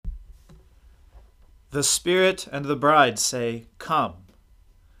The Spirit and the bride say, Come.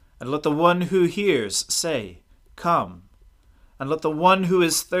 And let the one who hears say, Come. And let the one who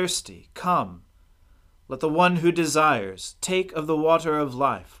is thirsty come. Let the one who desires take of the water of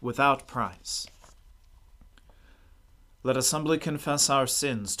life without price. Let us humbly confess our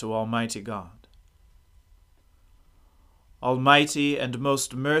sins to Almighty God. Almighty and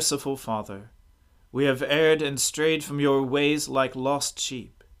most merciful Father, we have erred and strayed from your ways like lost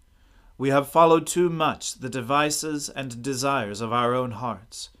sheep. We have followed too much the devices and desires of our own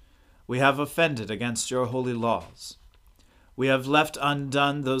hearts. We have offended against your holy laws. We have left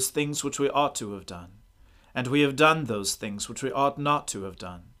undone those things which we ought to have done, and we have done those things which we ought not to have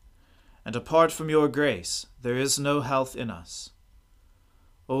done. And apart from your grace, there is no health in us.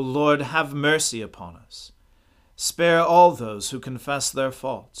 O Lord, have mercy upon us. Spare all those who confess their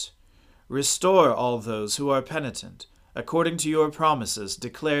faults. Restore all those who are penitent, according to your promises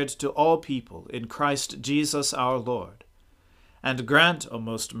declared to all people in Christ Jesus our Lord. And grant, O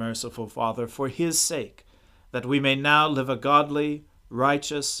most merciful Father, for his sake, that we may now live a godly,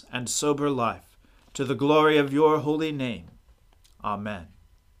 righteous, and sober life, to the glory of your holy name. Amen.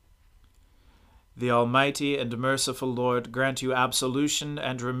 The Almighty and merciful Lord grant you absolution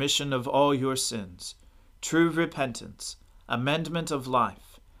and remission of all your sins, true repentance, amendment of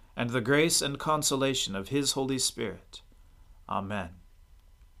life, and the grace and consolation of his Holy Spirit. Amen.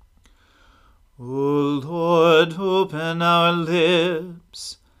 O Lord, open our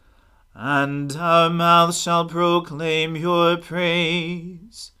lips, and our mouth shall proclaim your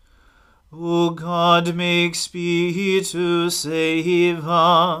praise. O God, make speed to save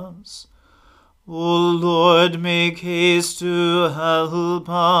us. O Lord, make haste to help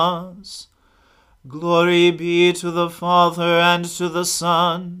us. Glory be to the Father, and to the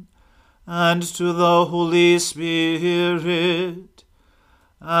Son, and to the Holy Spirit,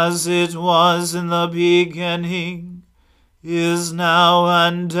 as it was in the beginning, is now,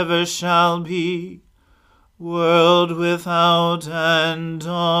 and ever shall be, world without end.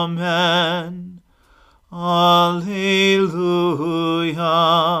 Amen. Alleluia.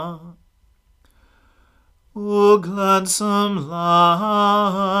 O gladsome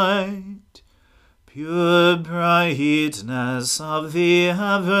light, pure brightness of the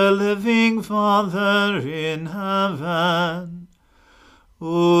ever-living Father in heaven,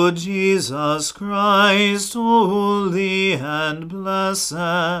 O Jesus Christ, holy and blessed,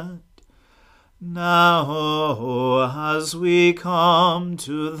 now as we come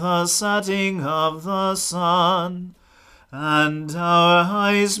to the setting of the sun, and our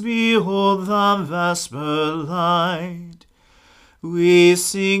eyes behold the vesper light, we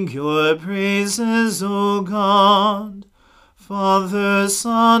sing your praises, O God, Father,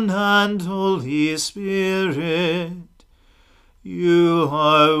 Son, and Holy Spirit. You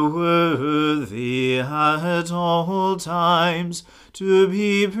are worthy at all times to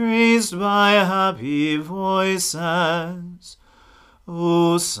be praised by happy voices.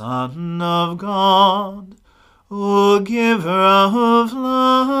 O Son of God, O Giver of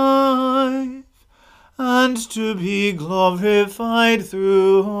life, and to be glorified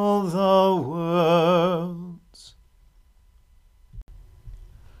through all the worlds.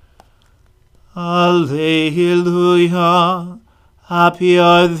 Alleluia. Happy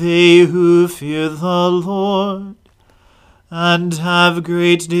are they who fear the Lord, and have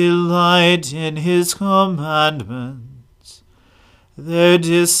great delight in his commandments. Their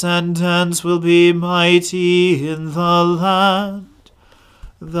descendants will be mighty in the land.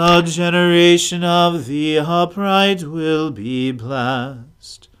 The generation of the upright will be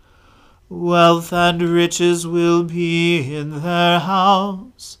blessed. Wealth and riches will be in their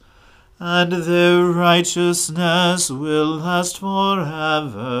house, and their righteousness will last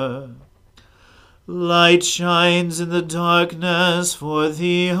forever. Light shines in the darkness for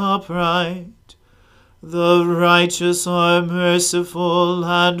the upright. The righteous are merciful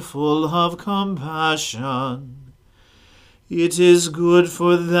and full of compassion. It is good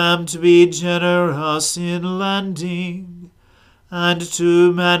for them to be generous in lending, and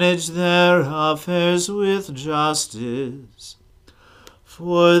to manage their affairs with justice,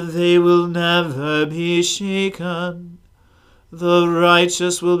 for they will never be shaken. The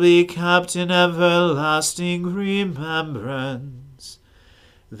righteous will be kept in everlasting remembrance.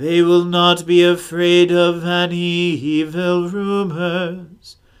 They will not be afraid of any evil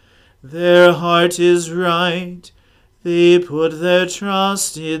rumors. Their heart is right. They put their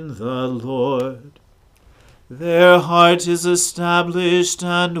trust in the Lord. Their heart is established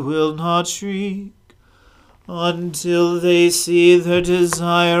and will not shriek until they see their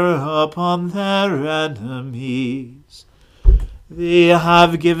desire upon their enemies. They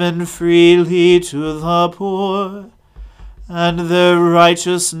have given freely to the poor, and their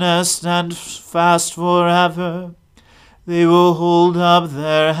righteousness stand fast forever. They will hold up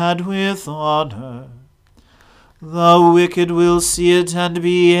their head with honor. The wicked will see it and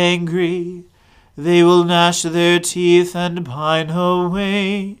be angry. They will gnash their teeth and pine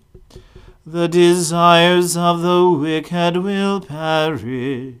away. The desires of the wicked will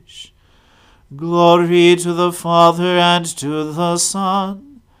perish. Glory to the Father and to the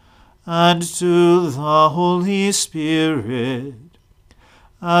Son and to the Holy Spirit,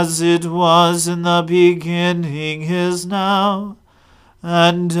 as it was in the beginning, is now,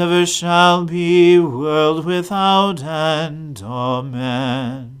 and ever shall be, world without end.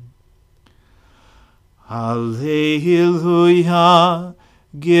 Amen. Alleluia.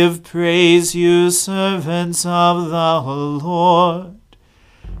 Give praise, you servants of the Lord.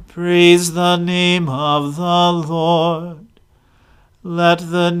 Praise the name of the Lord. Let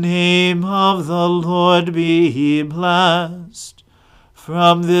the name of the Lord be blessed,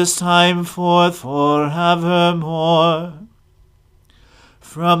 from this time forth forevermore.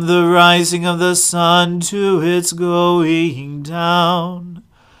 From the rising of the sun to its going down,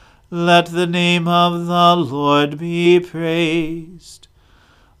 let the name of the Lord be praised.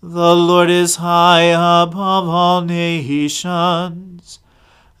 The Lord is high above all nations,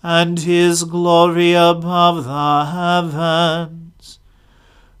 and his glory above the heavens.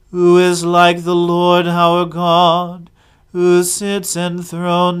 Who is like the Lord our God, who sits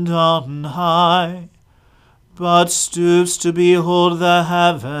enthroned on high, but stoops to behold the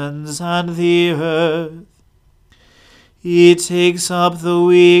heavens and the earth? He takes up the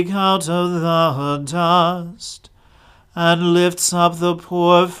weak out of the dust, and lifts up the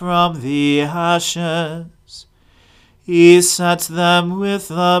poor from the ashes. He sets them with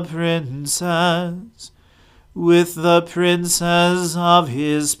the princes of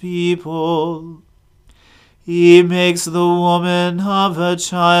his people. He makes the woman of a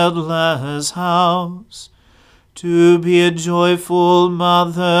childless house to be a joyful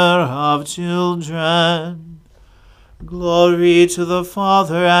mother of children. Glory to the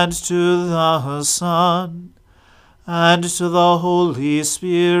Father and to the Son and to the Holy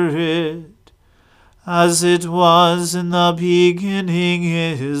Spirit, as it was in the beginning,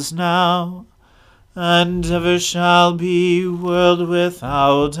 is now, and ever shall be, world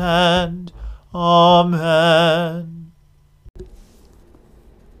without end. Amen.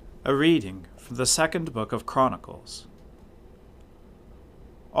 A reading from the second book of Chronicles.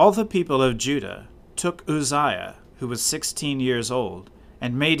 All the people of Judah took Uzziah, who was 16 years old,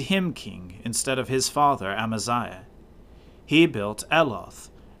 and made him king instead of his father Amaziah. He built Eloth,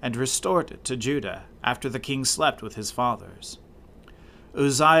 and restored it to Judah after the king slept with his fathers.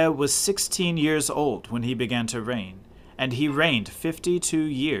 Uzziah was 16 years old when he began to reign, and he reigned 52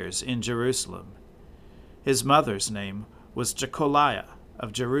 years in Jerusalem. His mother's name was Jecoliah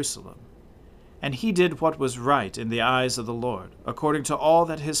of Jerusalem. And he did what was right in the eyes of the Lord, according to all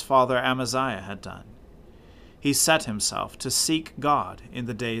that his father Amaziah had done. He set himself to seek God in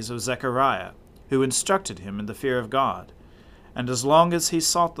the days of Zechariah, who instructed him in the fear of God, and as long as he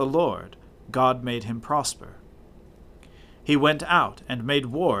sought the Lord, God made him prosper. He went out and made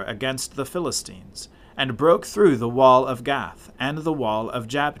war against the Philistines, and broke through the wall of Gath, and the wall of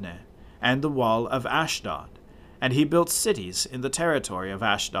Jabneh, and the wall of Ashdod, and he built cities in the territory of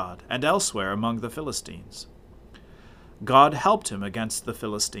Ashdod, and elsewhere among the Philistines. God helped him against the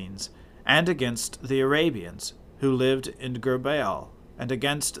Philistines, and against the Arabians, who lived in Gurbaal, and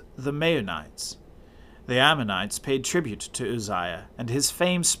against the Maonites. The Ammonites paid tribute to Uzziah, and his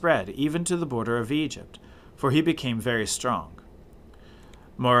fame spread even to the border of Egypt, for he became very strong.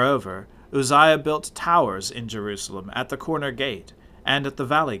 Moreover, Uzziah built towers in Jerusalem at the corner gate, and at the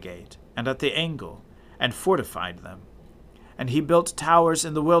valley gate, and at the angle, and fortified them. And he built towers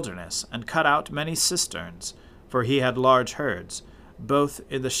in the wilderness, and cut out many cisterns, for he had large herds, both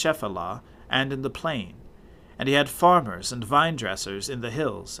in the Shephelah and in the plain. And he had farmers and vine-dressers in the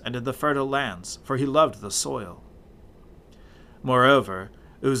hills and in the fertile lands, for he loved the soil. Moreover,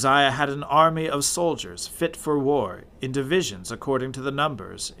 Uzziah had an army of soldiers fit for war, in divisions according to the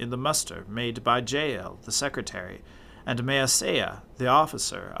numbers, in the muster made by Jael the secretary, and Maaseiah the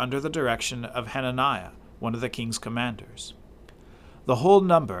officer, under the direction of Hananiah, one of the king's commanders. The whole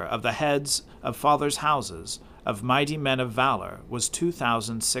number of the heads of fathers' houses, of mighty men of valor, was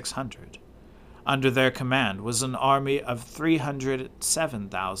 2,600. Under their command was an army of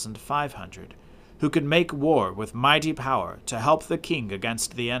 307,500, who could make war with mighty power to help the king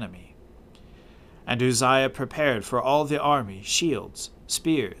against the enemy. And Uzziah prepared for all the army shields,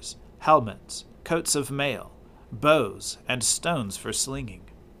 spears, helmets, coats of mail, bows, and stones for slinging.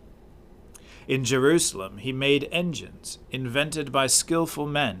 In Jerusalem he made engines, invented by skillful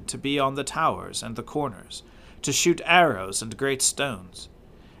men to be on the towers and the corners, to shoot arrows and great stones.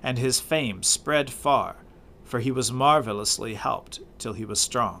 And his fame spread far, for he was marvelously helped till he was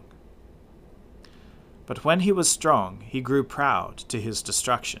strong. But when he was strong, he grew proud to his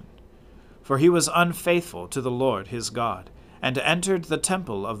destruction. For he was unfaithful to the Lord his God, and entered the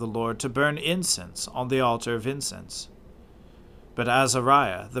temple of the Lord to burn incense on the altar of incense. But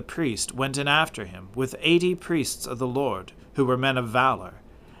Azariah the priest went in after him with 80 priests of the Lord, who were men of valor.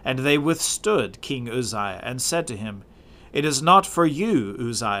 And they withstood King Uzziah, and said to him, It is not for you,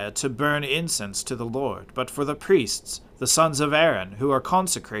 Uzziah, to burn incense to the Lord, but for the priests, the sons of Aaron, who are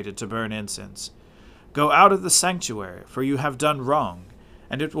consecrated to burn incense. Go out of the sanctuary, for you have done wrong,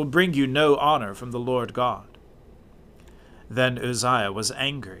 and it will bring you no honor from the Lord God. Then Uzziah was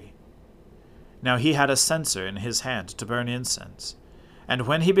angry. Now he had a censer in his hand to burn incense. And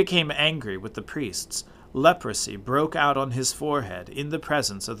when he became angry with the priests, leprosy broke out on his forehead in the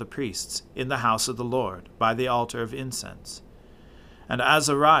presence of the priests in the house of the Lord by the altar of incense. And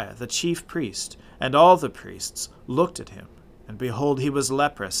Azariah the chief priest and all the priests looked at him, and behold, he was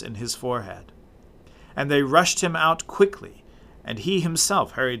leprous in his forehead. And they rushed him out quickly, and he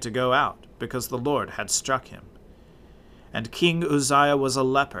himself hurried to go out, because the Lord had struck him. And King Uzziah was a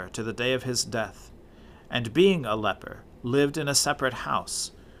leper to the day of his death, and being a leper, lived in a separate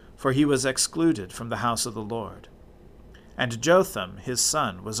house, for he was excluded from the house of the Lord. And Jotham his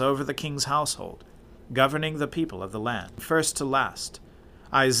son was over the king's household, governing the people of the land, first to last.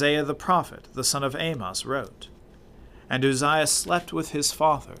 Isaiah the prophet, the son of Amos, wrote. And Uzziah slept with his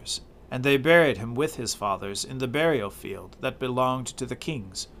fathers, and they buried him with his fathers in the burial field that belonged to the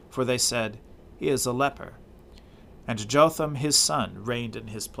kings, for they said, He is a leper. And Jotham his son reigned in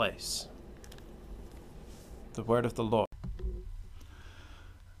his place. The word of the Lord.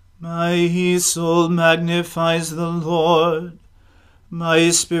 My soul magnifies the Lord.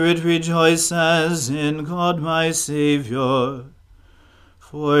 My spirit rejoices in God my Saviour.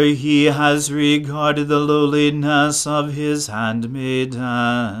 For he has regarded the lowliness of his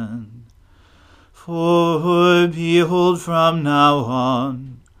handmaiden. For behold, from now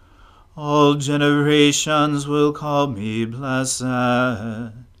on, all generations will call me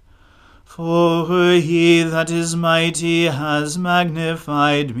blessed. For he that is mighty has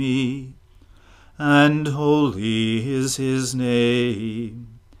magnified me, and holy is his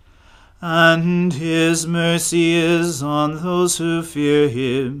name. And his mercy is on those who fear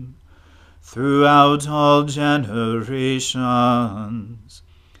him throughout all generations.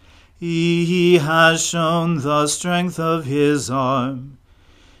 He has shown the strength of his arm.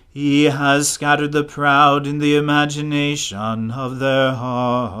 He has scattered the proud in the imagination of their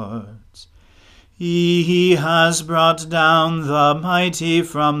hearts. He has brought down the mighty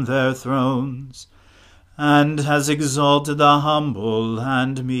from their thrones, and has exalted the humble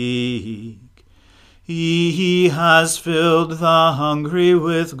and meek. He has filled the hungry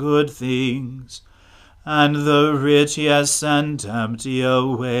with good things, and the rich he has sent empty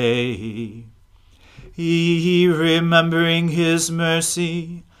away. He, remembering his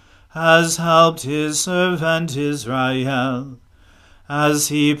mercy, has helped his servant Israel, as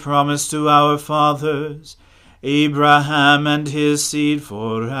he promised to our fathers, Abraham and his seed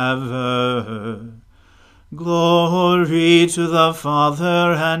forever. Glory to the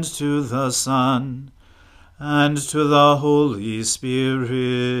Father, and to the Son, and to the Holy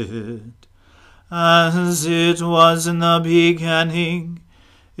Spirit, as it was in the beginning,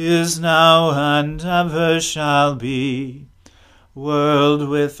 is now, and ever shall be, world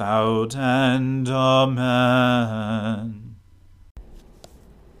without end. Amen.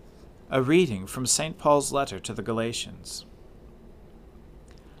 A reading from St. Paul's letter to the Galatians.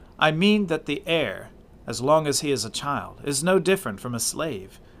 I mean that the heir, as long as he is a child, is no different from a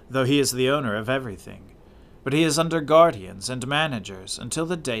slave, though he is the owner of everything. But he is under guardians and managers until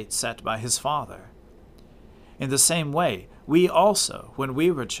the date set by his father. In the same way, we also, when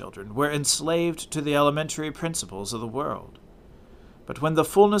we were children, were enslaved to the elementary principles of the world. But when the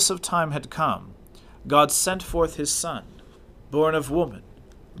fullness of time had come, God sent forth his Son, born of woman,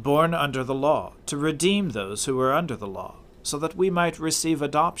 born under the law, to redeem those who were under the law, so that we might receive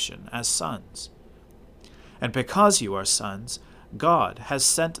adoption as sons. And because you are sons, God has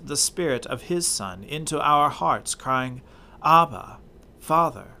sent the Spirit of his Son into our hearts, crying, Abba,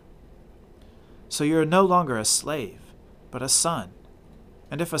 Father. So you are no longer a slave, but a son,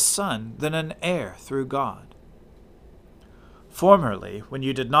 and if a son, then an heir through God. Formerly, when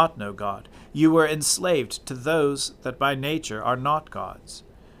you did not know God, you were enslaved to those that by nature are not God's.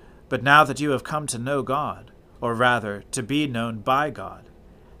 But now that you have come to know God, or rather, to be known by God,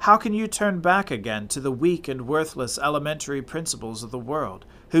 how can you turn back again to the weak and worthless elementary principles of the world,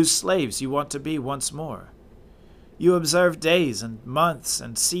 whose slaves you want to be once more? You observe days and months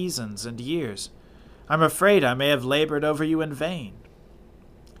and seasons and years. I'm afraid I may have labored over you in vain.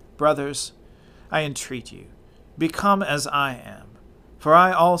 Brothers, I entreat you, become as I am, for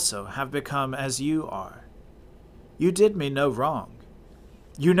I also have become as you are. You did me no wrong.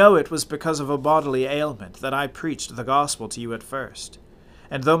 You know it was because of a bodily ailment that I preached the gospel to you at first.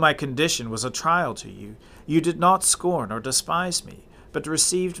 And though my condition was a trial to you, you did not scorn or despise me, but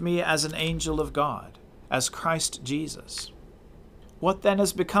received me as an angel of God, as Christ Jesus. What then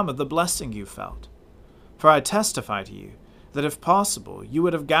has become of the blessing you felt? For I testify to you that if possible you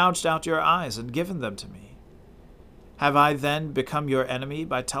would have gouged out your eyes and given them to me. Have I then become your enemy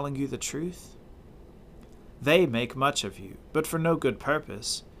by telling you the truth? They make much of you, but for no good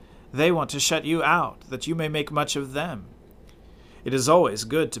purpose. They want to shut you out, that you may make much of them. It is always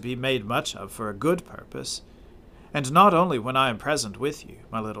good to be made much of for a good purpose, and not only when I am present with you,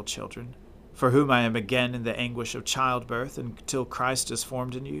 my little children, for whom I am again in the anguish of childbirth until Christ is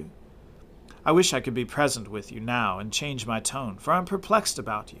formed in you. I wish I could be present with you now and change my tone, for I am perplexed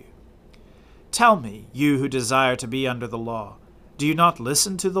about you. Tell me, you who desire to be under the law, do you not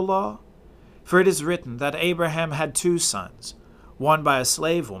listen to the law? For it is written that Abraham had 2 sons, one by a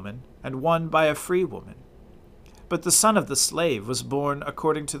slave woman and one by a free woman. But the son of the slave was born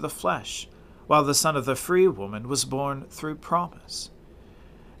according to the flesh, while the son of the free woman was born through promise.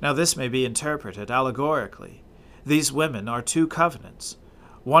 Now this may be interpreted allegorically. These women are 2 covenants.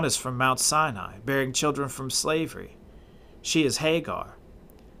 One is from Mount Sinai, bearing children from slavery. She is Hagar.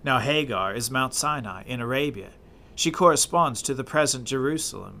 Now Hagar is Mount Sinai in Arabia. She corresponds to the present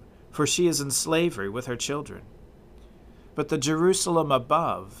Jerusalem, for she is in slavery with her children. But the Jerusalem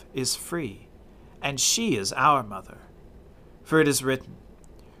above is free, and she is our mother. For it is written,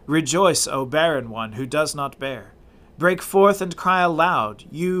 Rejoice, O barren one who does not bear. Break forth and cry aloud,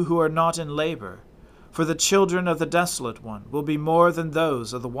 you who are not in labor. For the children of the desolate one will be more than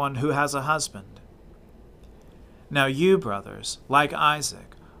those of the one who has a husband. Now you, brothers, like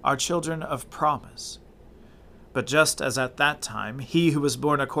Isaac, are children of promise. But just as at that time he who was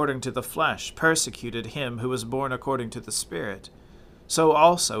born according to the flesh persecuted him who was born according to the Spirit, so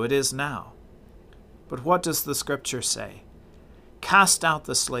also it is now. But what does the Scripture say? Cast out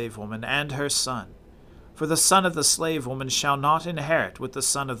the slave woman and her son, for the son of the slave woman shall not inherit with the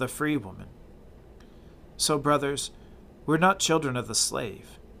son of the free woman. So, brothers, we're not children of the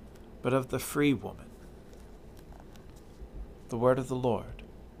slave, but of the free woman. The word of the Lord.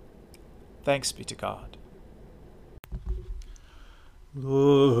 Thanks be to God.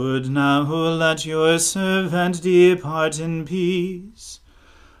 Lord, now let your servant depart in peace,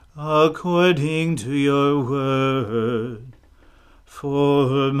 according to your word.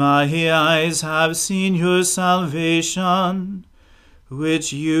 For my eyes have seen your salvation,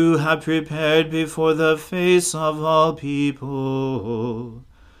 which you have prepared before the face of all people,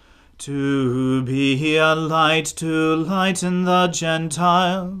 to be a light to lighten the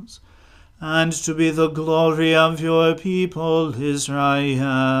Gentiles, and to be the glory of your people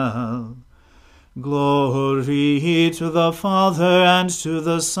Israel. Glory to the Father, and to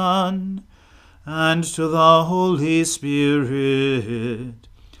the Son, and to the Holy Spirit,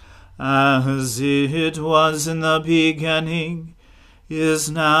 as it was in the beginning, is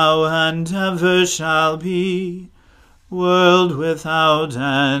now, and ever shall be, world without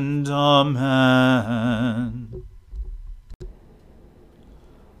end. Amen.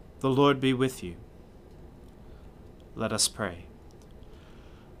 The Lord be with you. Let us pray.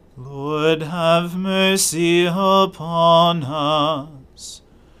 Lord, have mercy upon us.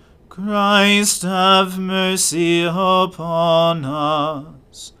 Christ, have mercy upon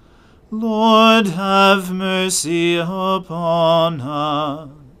us. Lord, have mercy upon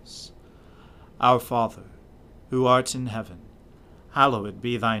us. Our Father, who art in heaven, hallowed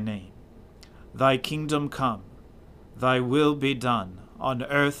be thy name. Thy kingdom come, thy will be done, on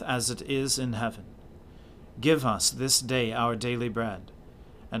earth as it is in heaven. Give us this day our daily bread,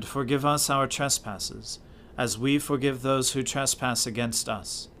 and forgive us our trespasses, as we forgive those who trespass against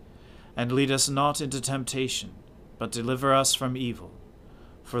us. And lead us not into temptation, but deliver us from evil.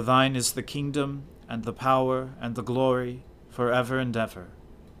 For thine is the kingdom, and the power, and the glory, forever and ever.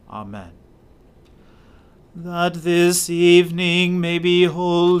 Amen. That this evening may be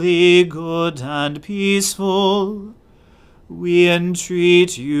holy, good, and peaceful, we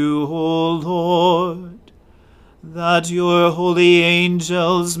entreat you, O Lord, that your holy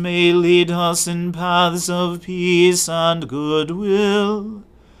angels may lead us in paths of peace and goodwill,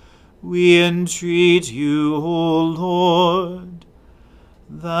 we entreat you, O Lord,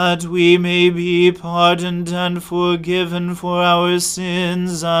 that we may be pardoned and forgiven for our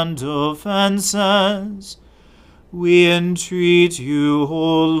sins and offenses. We entreat you,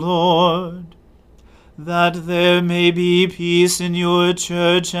 O Lord, that there may be peace in your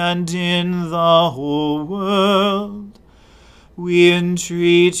church and in the whole world. We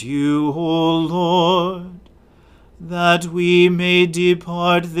entreat you, O Lord, that we may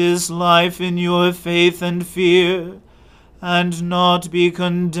depart this life in your faith and fear, and not be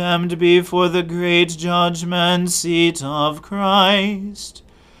condemned before the great judgment seat of Christ.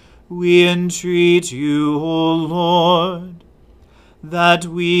 We entreat you, O Lord, that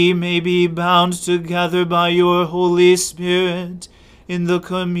we may be bound together by your Holy Spirit in the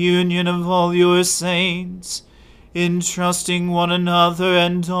communion of all your saints, entrusting one another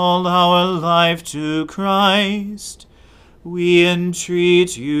and all our life to Christ. We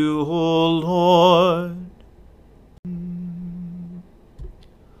entreat you, O Lord.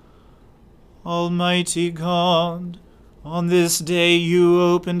 Almighty God, on this day you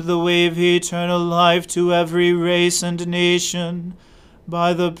opened the way of eternal life to every race and nation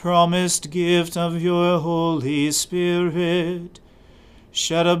by the promised gift of your Holy Spirit.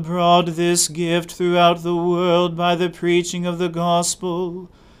 Shed abroad this gift throughout the world by the preaching of the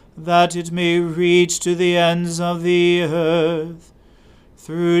gospel, that it may reach to the ends of the earth.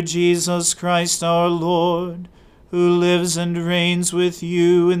 Through Jesus Christ our Lord, who lives and reigns with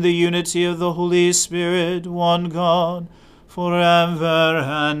you in the unity of the Holy Spirit, one God, forever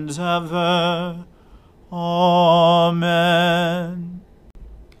and ever. Amen.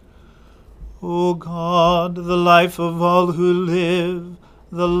 O God, the life of all who live,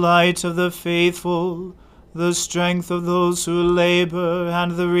 the light of the faithful, the strength of those who labor,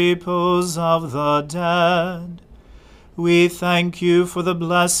 and the repose of the dead, we thank you for the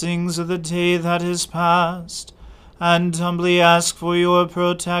blessings of the day that is past, and humbly ask for your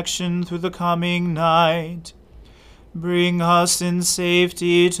protection through the coming night. Bring us in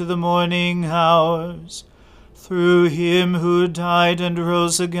safety to the morning hours, through him who died and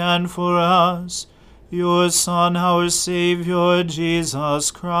rose again for us, your Son, our Savior, Jesus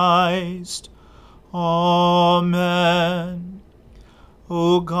Christ. Amen.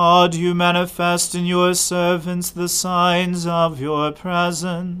 O God, you manifest in your servants the signs of your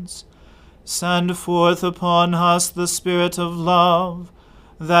presence. Send forth upon us the Spirit of love,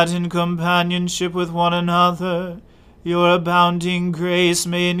 that in companionship with one another your abounding grace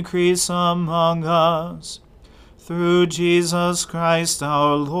may increase among us. Through Jesus Christ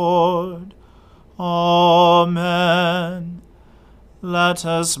our Lord. Amen. Let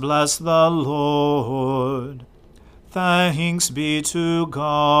us bless the Lord. Thanks be to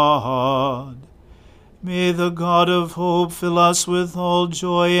God. May the God of hope fill us with all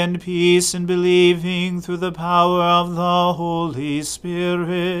joy and peace in believing through the power of the Holy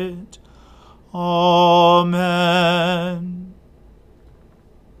Spirit. Amen.